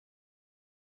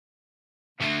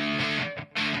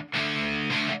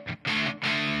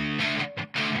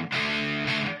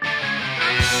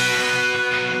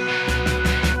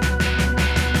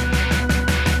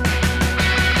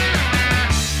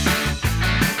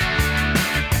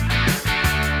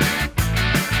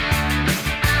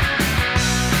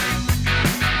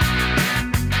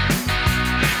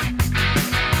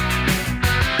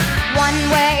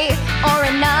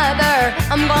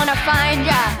find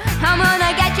ya. I'm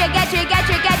gonna get ya, get ya, get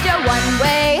ya, get ya. One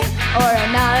way or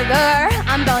another,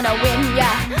 I'm gonna win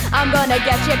ya. I'm gonna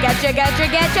get ya, get ya, get ya,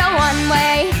 get ya. One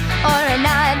way or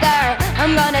another,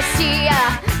 I'm gonna see ya.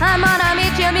 I'm gonna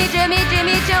meet ya, meet ya, meet ya,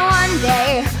 meet ya one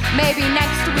day. Maybe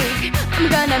next week, I'm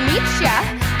gonna meet ya.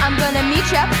 I'm gonna meet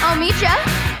ya, I'll meet ya.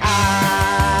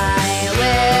 I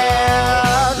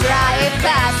will drive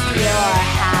past your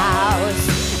house,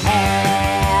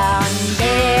 and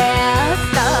if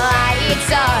the lights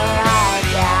are all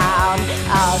down,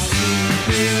 I'll see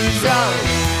who's around.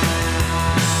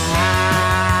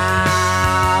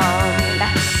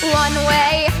 One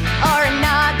way or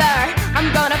another,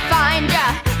 I'm gonna find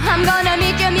ya. I'm gonna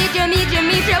meet ya, meet ya, meet ya,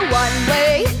 meet ya. One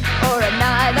way or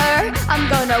another, I'm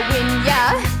gonna win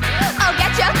ya. I'll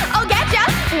get ya, I'll get ya.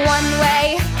 One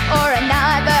way or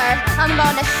another, I'm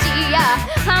gonna see ya.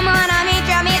 I'm gonna meet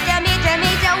ya, meet ya, meet ya,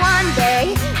 meet ya one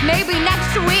day. Maybe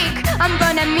next week, I'm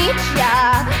gonna meet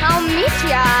ya. I'll meet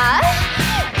ya.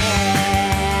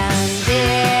 And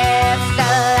if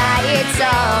the lights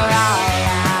are all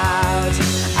out,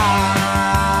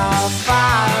 I'll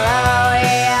follow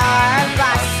your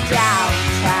bus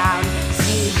downtown,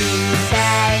 see who's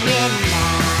hanging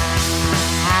out.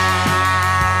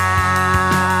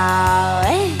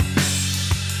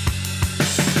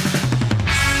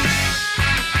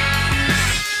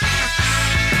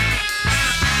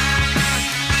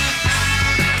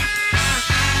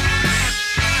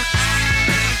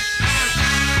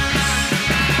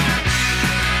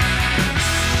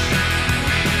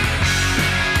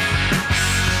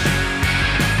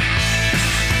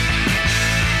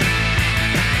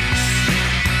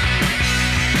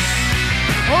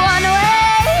 One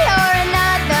way or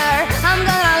another, I'm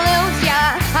gonna lose ya.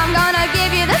 I'm gonna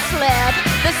give you the slip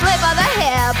of the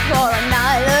hip. Or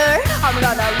another, I'm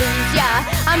gonna lose ya.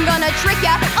 I'm gonna trick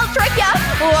ya, I'll trick ya.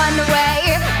 One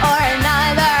way or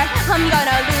another, I'm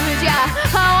gonna lose ya.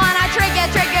 I wanna trick ya,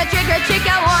 trick ya, trick ya, trick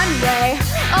ya. One way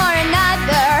or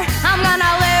another, I'm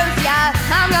gonna lose ya.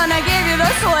 I'm gonna give you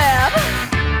the slip.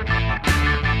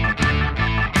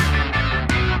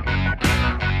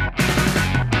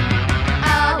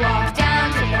 I'll walk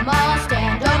down to the mall,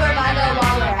 stand over by the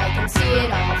wall where I can see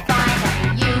it all fine.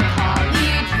 After you call,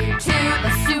 lead you to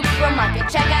the supermarket,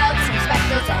 check out some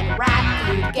specials and wrap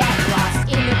food, get lost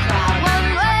in the crowd. One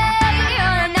way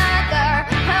or another,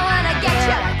 I wanna get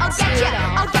ya, I'll get ya,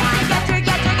 I'll get ya.